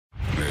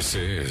This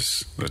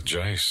is the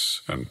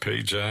Jace and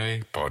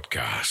PJ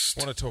podcast.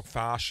 Want to talk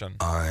fashion?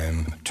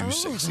 I'm too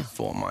sexy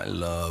for my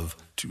love.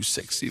 Too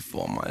sexy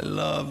for my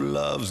love.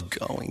 Love's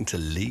going to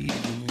leave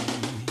me.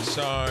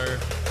 So,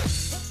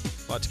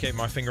 like to keep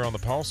my finger on the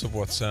pulse of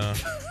what's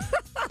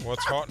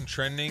hot and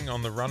trending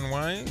on the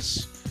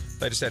runways.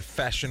 They just had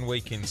Fashion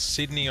Week in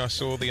Sydney, I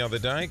saw the other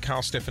day.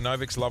 Karl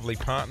Stefanovic's lovely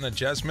partner,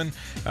 Jasmine,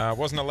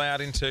 wasn't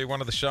allowed into one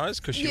of the shows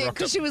because she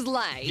rocked up. She was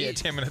late. Yeah,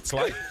 10 minutes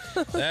late.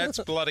 That's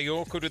bloody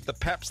awkward with the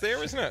paps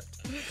there, isn't it?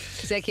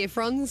 Zac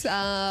Efron's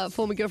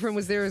former girlfriend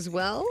was there as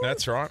well.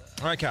 That's right.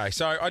 Okay,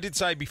 so I did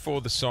say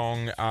before the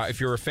song, if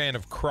you're a fan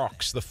of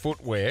Crocs, the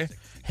footwear,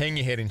 hang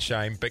your head in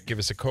shame, but give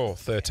us a call,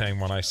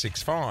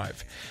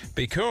 131065.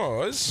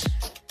 Because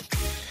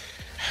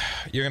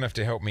you're going to have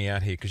to help me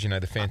out here because you know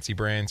the fancy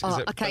brands. Is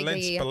it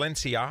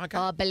Balenciaga?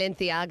 Oh,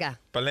 Balenciaga.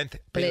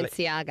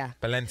 Balenciaga.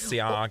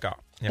 Balenciaga.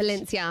 Yep.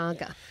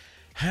 Balenciaga.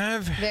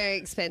 Very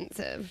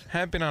expensive.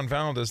 Have been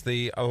unveiled as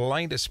the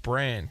latest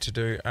brand to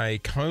do a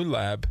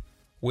collab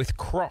with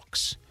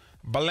Crocs.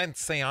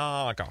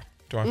 Balenciaga.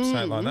 Do I have to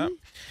say it like that?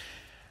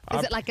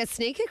 Is it like a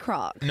sneaker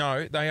croc?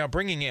 No, they are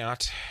bringing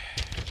out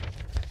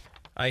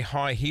a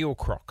high heel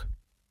croc.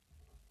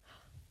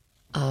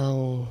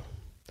 Oh.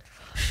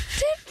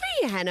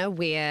 Did Rihanna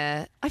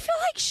wear... I feel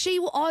like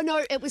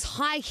it was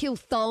high heel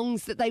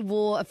thongs that they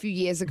wore a few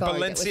years ago.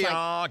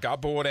 Balenciaga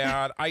bought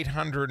out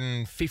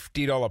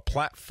 $850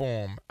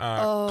 platform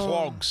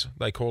clogs,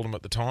 they called them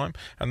at the time,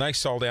 and they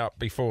sold out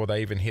before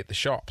they even hit the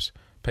shops.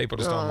 People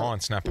just online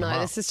snapping them up.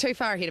 No, this is too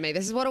far ahead of me.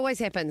 This is what always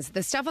happens.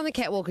 The stuff on the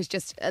catwalk is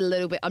just a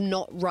little bit... I'm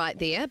not right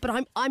there,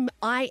 but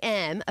I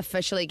am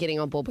officially getting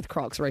on board with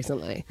Crocs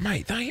recently.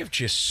 Mate, they have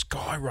just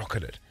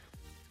skyrocketed.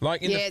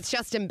 It's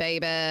Justin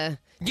Bieber,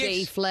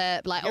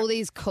 D-Flip, all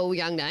these cool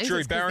young names.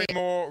 Drew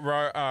Barrymore,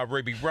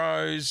 Ruby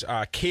Rose,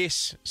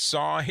 Kiss,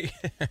 Psy,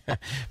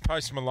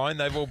 Post Malone,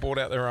 they've all bought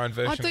out their own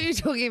version. I thought you were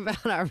talking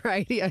about our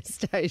radio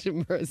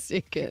station for a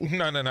second.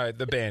 No,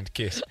 the band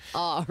Kiss.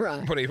 Oh,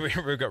 right.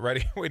 We've got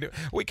radio.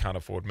 We can't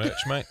afford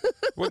merch, mate.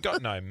 We've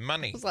got no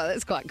money. So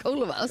that's quite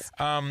cool of us.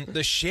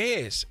 The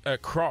shares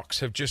at Crocs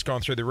have just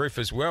gone through the roof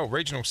as well.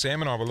 Regional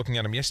Sam and I were looking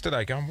at them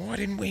yesterday going, why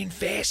didn't we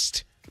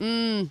invest?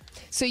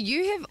 So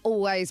you have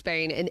always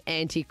been an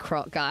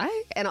anti-croc guy,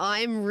 and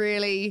I'm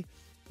really,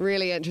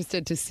 really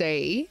interested to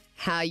see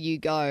how you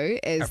go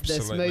as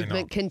this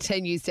movement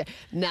continues to...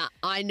 Now,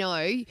 I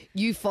know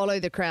you follow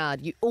the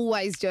crowd. You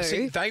always do.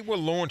 See, they were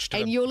launched...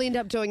 And you'll end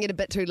up doing it a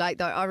bit too late,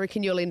 though. I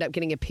reckon you'll end up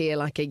getting a pair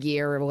like a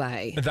year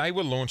away. They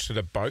were launched at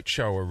a boat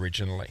show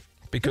originally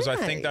because I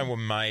think they were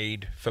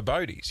made for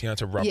boaties. You know,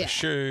 it's a rubber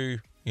shoe...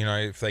 You know,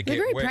 if they get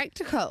They're very wet.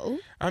 practical.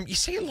 You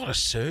see a lot of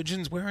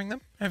surgeons wearing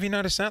them. Have you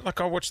noticed that?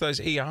 Like I watch those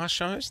ER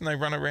shows and they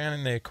run around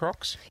in their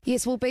Crocs.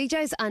 Yes, well,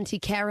 BJ's auntie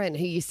Karen,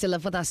 who used to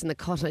live with us in the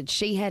cottage,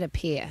 she had a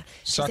pair.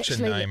 Such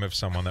a name of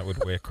someone that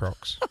would wear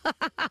Crocs.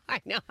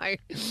 I know.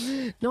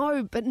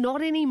 No, but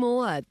not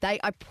anymore.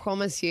 I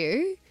promise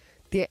you,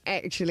 they're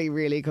actually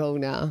really cool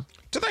now.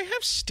 Do they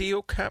have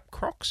steel cap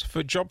Crocs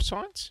for job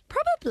sites?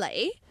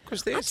 Probably.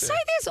 I'd say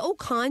there's all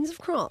kinds of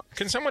Crocs.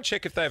 Can someone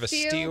check if they have a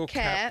steel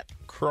cap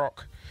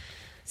Croc?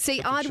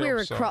 See, I'd wear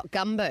a Croc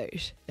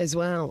gumboot as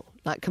well.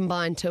 Like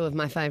combine two of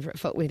my favourite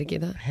footwear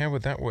together. How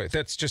would that work?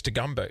 That's just a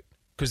gumboot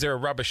because they're a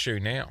rubber shoe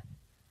now.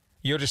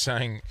 You're just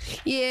saying...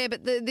 Yeah,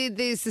 but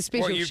there's the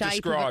special shape. What you've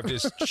described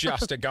is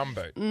just a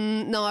gumboot.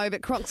 No,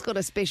 but Croc's got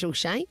a special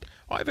shape.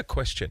 I have a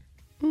question.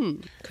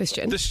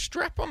 Question? The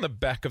strap on the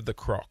back of the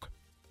Croc,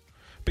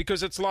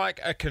 because it's like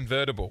a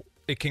convertible.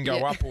 It can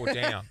go up or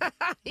down,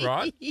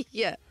 right?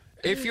 Yeah.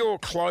 If you're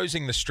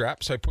closing the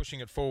strap, so pushing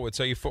it forward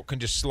so your foot can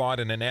just slide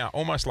in and out,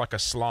 almost like a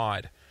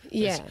slide.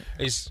 Yeah.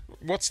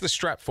 What's the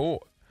strap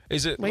for?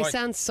 Is it We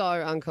sound so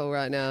uncool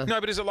right now. No,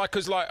 but is it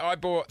because I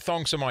bought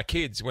thongs for my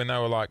kids when they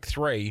were like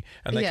 3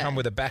 and they come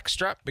with a back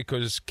strap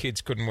because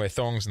kids couldn't wear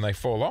thongs and they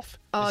fall off?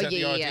 Oh, is that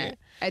the idea? Yeah.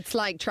 It's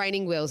like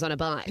training wheels on a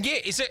bike. Yeah,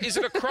 is it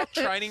a Croc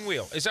training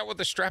wheel? Is that what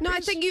the strap is? No, I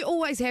think you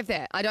always have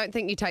that. I don't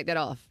think you take that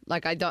off.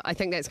 I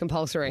think that's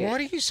compulsory. Why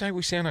do you say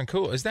we sound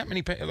uncool? Is that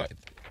many people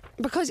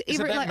because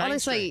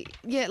honestly,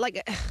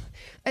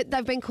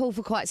 they've been cool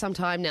for quite some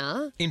time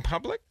now. In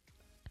public?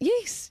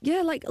 Yes,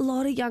 yeah, like a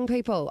lot of young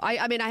people.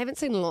 I mean, I haven't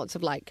seen lots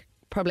of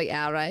probably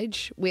our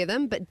age wear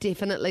them, but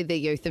definitely the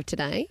youth of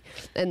today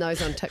and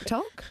those on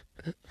TikTok.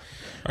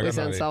 We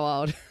sound so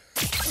old.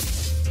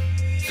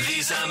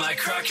 These are my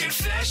Croc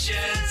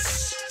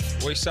confessions.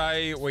 We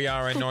say we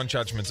are a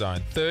non-judgment zone.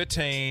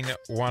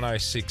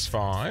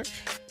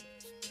 131065.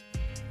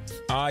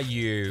 Are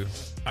you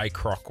a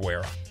Croc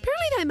wearer?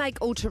 Apparently they make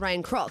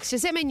all-terrain Crocs.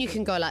 Does that mean you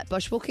can go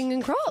bushwalking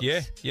in Crocs?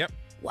 Yeah, yep.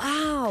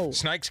 Wow.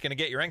 Snake's going to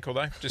get your ankle,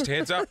 though. Just a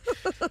heads up.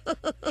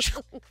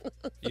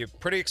 You're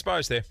pretty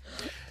exposed there.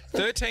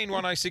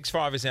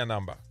 131065 is our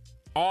number.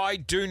 I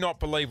do not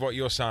believe what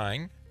you're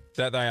saying,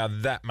 that they are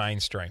that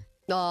mainstream.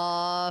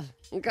 Oh,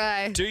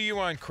 okay. Do you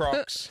own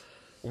Crocs?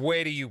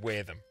 Where do you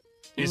wear them?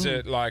 Is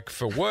it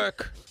for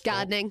work?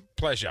 Gardening.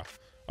 Pleasure.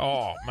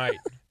 Oh, mate.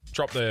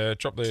 Drop the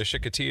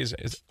shikateers.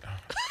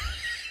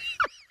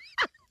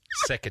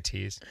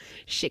 Secateurs.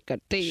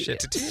 Shickateers.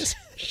 Shetateurs.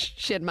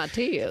 Shed my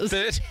tears.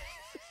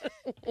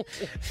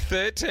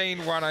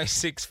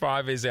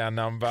 131065 is our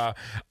number.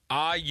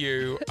 Are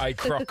you a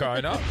croc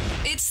owner?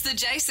 It's the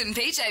Jason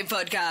PJ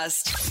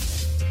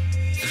podcast.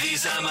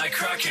 These are my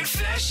croc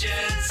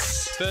confessions.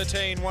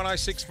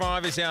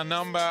 131065 is our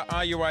number.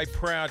 Are you a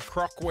proud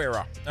croc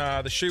wearer?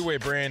 The shoe wear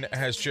brand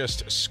has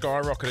just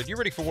skyrocketed. You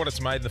ready for what it's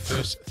made in the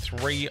first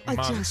 3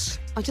 months?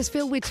 I just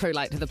feel we're too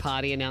late to the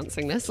party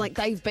announcing this. Like,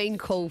 they've been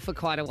cool for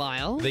quite a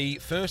while. The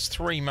first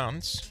 3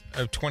 months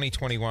of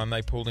 2021,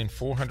 they pulled in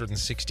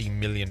 $460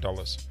 million.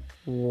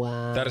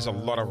 Wow. That is a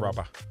lot of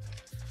rubber.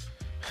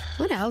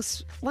 What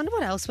else? Wonder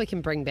what else we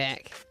can bring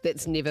back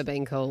that's never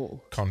been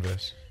cool.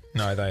 Converse.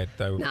 No, they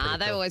were Nah, pretty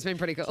they've cool. always been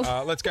pretty cool.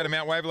 Let's go to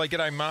Mount Waverley.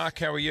 G'day, Mark.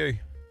 How are you?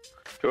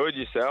 Good,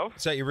 yourself?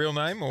 Is that your real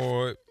name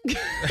or?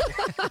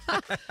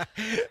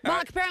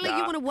 Mark, apparently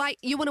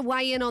you want to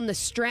weigh in on the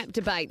strap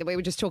debate that we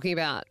were just talking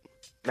about.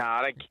 No,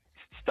 I don't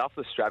stuff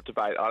the strap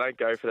debate. I don't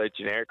go for those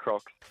generic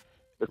Crocs.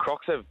 The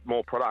Crocs have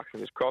more products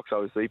than just Crocs,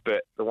 obviously,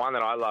 but the one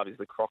that I love is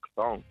the Croc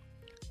thong.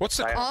 What's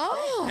the?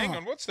 Oh. Hang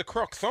on. What's the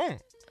croc thong?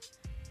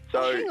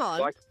 So hang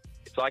on.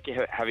 It's like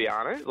your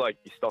Havaianas, like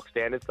your stock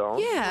standard thong.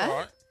 Yeah. All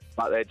right.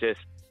 But they're just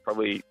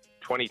probably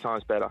 20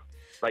 times better.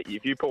 Like,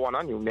 if you put one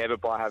on, you'll never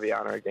buy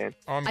Havaiana again.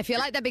 I feel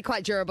like they'd be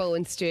quite durable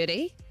and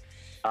sturdy.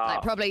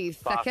 Like probably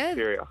Far thicker.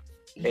 superior.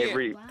 Yeah.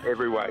 Every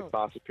way,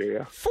 far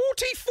superior.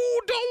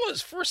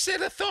 $44 for a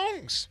set of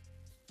thongs.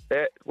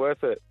 Yeah,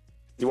 worth it.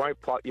 You won't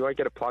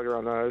get a plugger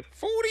on those.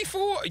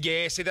 44.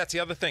 Yeah, see, that's the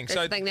other thing. That's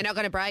the thing, they're not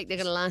going to break. They're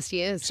going to last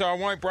years. So I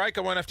won't break.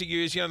 I won't have to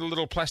use, the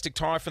little plastic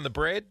tie from the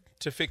bread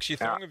to fix your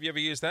thong. No. Have you ever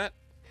used that?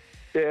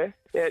 Yeah,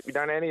 we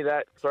don't any of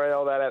that. Throw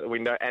all that out the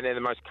window, and they're the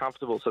most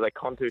comfortable. So they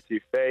contour to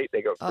your feet.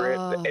 They got grip.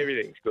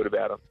 Everything's good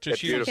about them.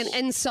 Just They're use- beautiful. Like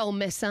an insole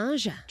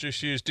massager.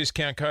 Just use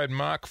discount code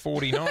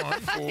MARK49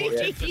 for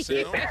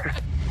 10%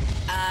 off.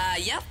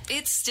 Yep,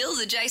 it's still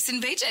the Jason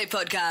PJ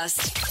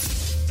podcast.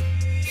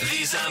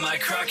 These are my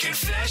croc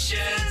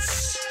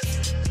confessions.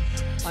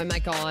 Oh my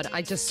God,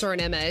 I just saw an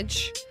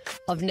image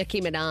of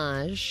Nicki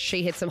Minaj.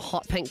 She had some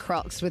hot pink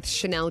Crocs with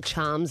Chanel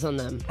charms on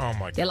them. Oh, my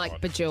God. They're like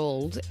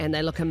bejeweled and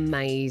they look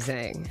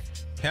amazing.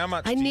 How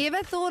much? I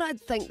never thought I'd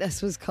think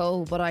this was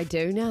cool, but I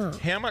do now.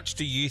 How much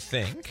do you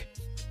think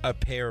a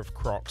pair of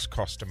Crocs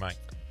cost to make?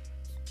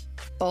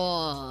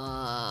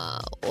 Oh,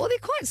 well, they're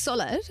quite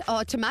solid.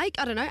 Oh, to make,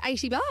 I don't know,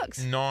 $80?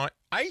 $80?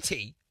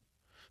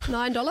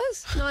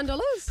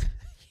 $9?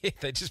 Yeah,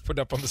 they just put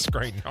up on the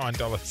screen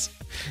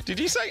 $9.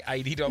 Did you say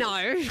 $80? No.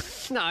 I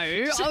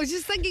was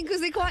just thinking because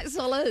they're quite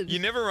solid. You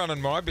never run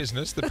in my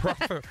business. The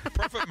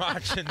profit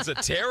margins are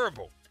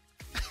terrible.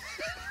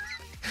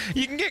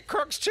 You can get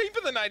Crocs cheaper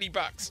than $80.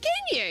 Can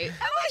you?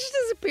 How much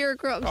does a pair of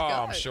Crocs Oh, go?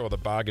 I'm sure the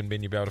bargain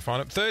bin you'll be able to find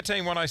it.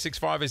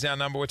 131065 is our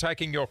number. We're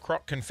taking your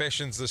Croc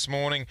confessions this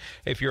morning.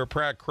 If you're a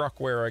proud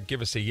Croc wearer,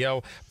 give us a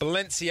yell.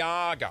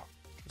 Balenciaga,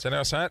 is that how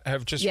I say it?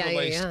 Have just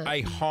released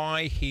a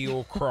high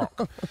heel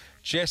Croc.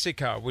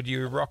 Jessica, would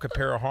you rock a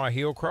pair of high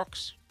heel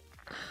Crocs?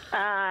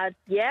 Yeah,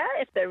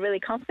 if they're really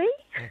comfy.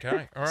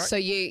 Okay, all right. So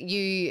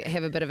you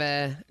have a bit of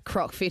a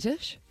Croc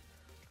fetish?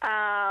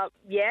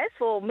 Yes,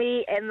 for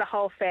me and the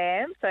whole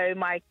fam. So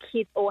my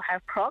kids all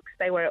have Crocs.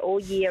 They wear it all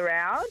year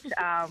round.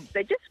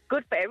 They're just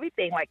good for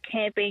everything, like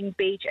camping,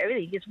 beach,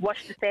 everything. You just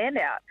wash the sand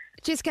out.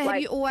 Jessica,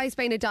 have you always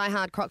been a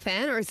diehard Croc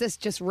fan, or is this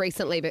just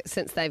recently but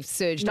since they've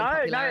surged in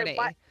popularity?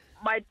 No.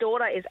 My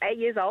daughter is 8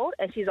 years old,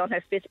 and she's on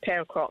her 5th pair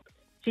of Crocs.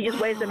 She just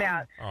wears them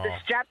out. Oh. The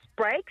straps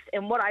breaks,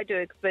 and what I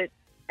do for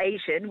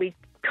Asian, we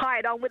tie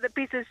it on with a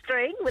piece of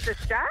string with a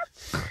strap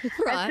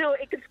Right. until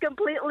it gets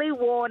completely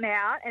worn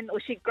out and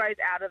she grows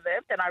out of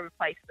them, then I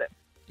replace them.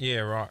 Yeah,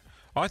 right.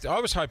 I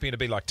was hoping it'd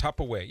be like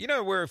Tupperware. You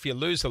know where if you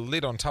lose the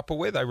lid on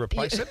Tupperware, they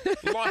replace it?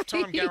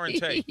 Lifetime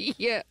guarantee.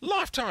 Yeah.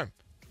 Lifetime.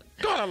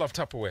 God, I love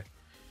Tupperware.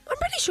 I'm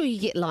pretty sure you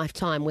get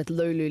lifetime with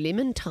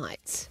Lululemon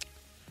tights.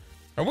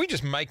 Are we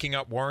just making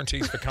up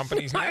warranties for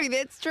companies now? No,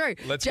 that's true.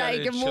 Let's Jay,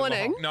 go to good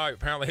morning. Chillahong. No,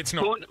 apparently it's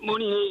not.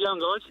 Morning, how you going,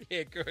 guys?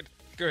 Yeah,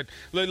 good.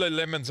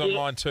 Lululemon's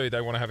online too. They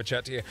want to have a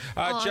chat to you.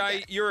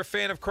 Jay, you're a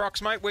fan of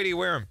Crocs, mate. Where do you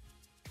wear them?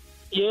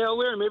 Yeah, I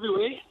wear them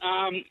everywhere.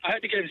 I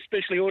had to get them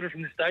specially ordered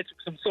from the States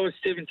because I'm size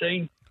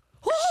 17.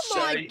 Oh,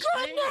 my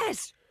So-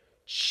 goodness.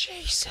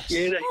 Jesus.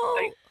 Yeah,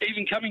 they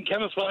even come in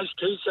camouflage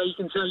too, so you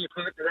can sell your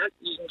product to that.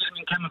 You can get them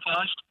in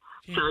camouflaged.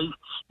 So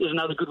there's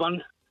another good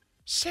one.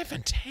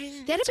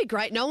 17? That'd be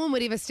great. No one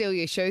would ever steal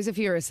your shoes if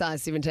you're a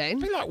size 17.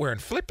 It'd be like wearing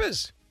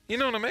flippers. You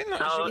know what I mean?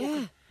 Like,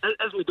 Yeah.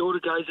 As my daughter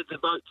goes at the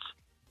boats.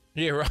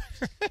 Yeah, right.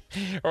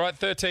 All right,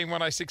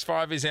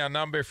 131065 is our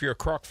number. If you're a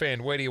Croc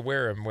fan, where do you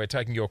wear them? We're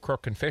taking your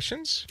Croc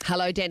confessions.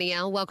 Hello,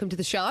 Danielle. Welcome to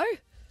the show.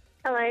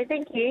 Hello,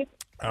 thank you.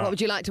 What would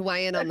you like to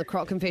weigh in on the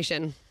Croc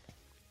confession?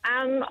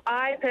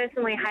 I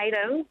personally hate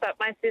them, but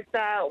my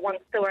sister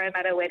wants to wear them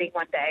at her wedding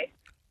one day.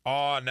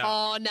 Oh, no.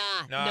 Oh,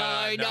 nah.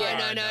 No.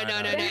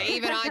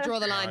 Even I draw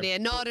the line there.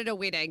 Not at a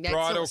wedding. That's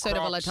Bridal not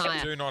suitable Crocs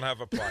attire. do not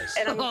have a place.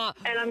 And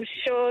I'm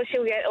sure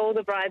she'll get all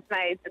the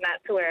bridesmaids and that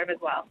to wear them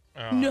as well.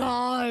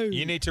 No.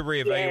 You need to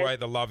reevaluate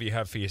the love you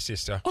have for your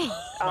sister.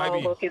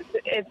 Oh, look,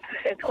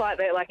 it's quite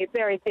there. Like, it's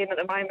very thin at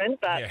the moment,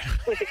 but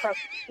with the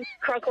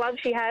croc love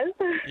she has.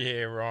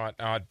 Yeah, right.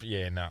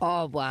 No.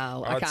 Oh,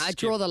 wow. Okay, I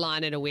draw the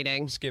line at a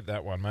wedding. Skip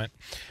that one, mate.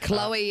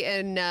 Chloe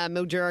in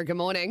Mildura, good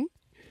morning.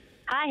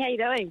 Hi, how you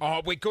doing?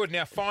 Oh, we're good.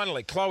 Now,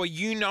 finally, Chloe,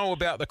 you know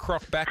about the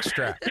Croc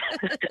backstrap.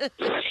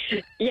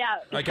 Yeah.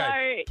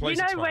 Okay, so, please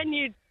you know explain. when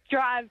you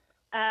drive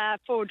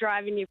full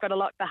drive and you've got to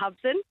lock the hubs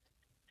in?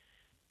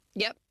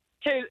 Yep.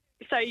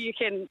 So you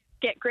can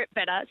get grip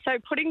better. So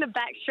putting the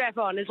back strap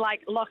on is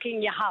like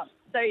locking your hubs.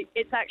 So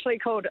it's actually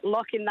called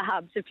locking the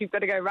hubs if you've got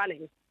to go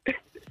running.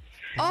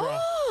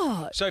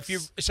 Oh. So if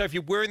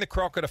you're wearing the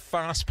Croc at a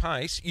fast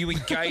pace, you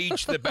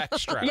engage the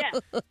backstrap.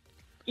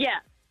 Yeah.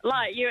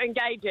 Like you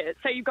engage it,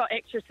 so you've got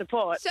extra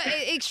support. So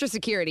extra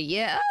security,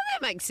 yeah. Oh,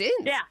 that makes sense.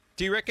 Yeah.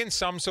 Do you reckon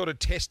some sort of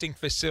testing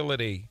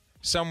facility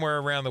somewhere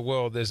around the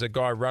world, there's a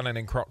guy running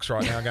in Crocs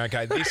right now going,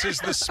 okay, this is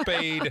the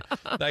speed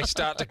they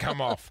start to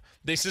come off.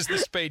 This is the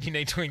speed you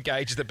need to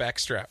engage the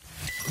backstrap.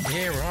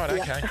 Yeah, right,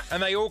 okay.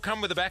 And they all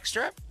come with a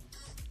backstrap?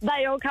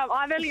 They all come.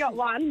 I've only got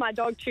one. My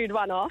dog chewed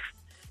one off.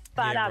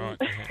 But Yeah,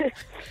 right.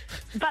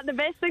 but the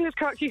best thing is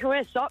Crocs, you can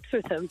wear socks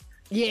with them.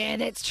 Yeah,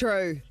 that's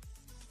true.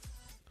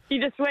 You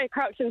just wear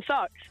Crocs and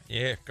socks.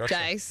 Yeah, gotcha.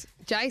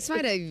 Jace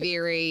made a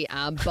very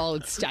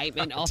bold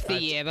statement off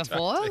the air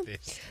before. Don't do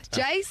this.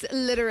 Jace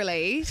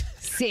literally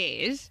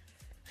said,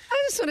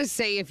 I just want to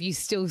see if you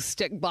still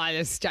stick by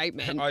this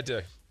statement. I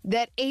do.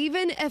 That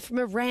even if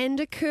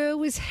Miranda Kerr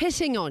was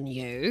hitting on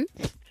you,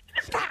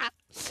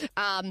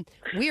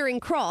 wearing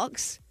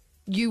Crocs,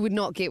 you would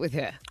not get with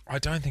her. I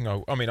don't think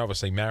I mean,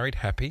 obviously married,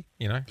 happy,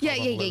 you know. Yeah.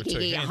 Hold on, live with two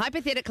hands.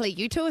 Hypothetically,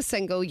 you two are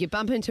single, you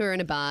bump into her in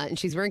a bar and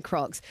she's wearing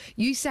Crocs.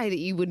 You say that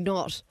you would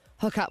not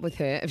hook up with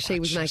her if she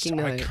was making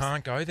noise. I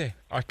can't go there.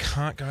 I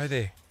can't go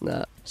there.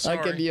 No, Sorry.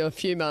 I'll give you a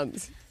few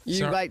months. You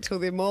Sorry. wait till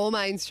they're more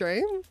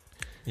mainstream.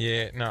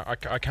 Yeah, no,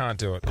 I can't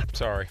do it.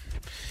 Sorry.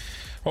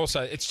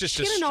 Also, it's just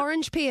Get an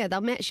orange pair, they'll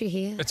match your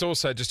hair. It's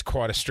also just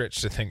quite a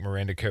stretch to think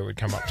Miranda Kerr would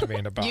come up to me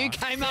in a bar. You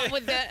came up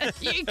with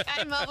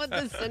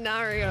the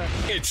scenario.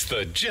 It's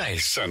the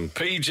Jason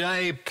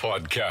PJ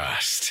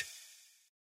podcast.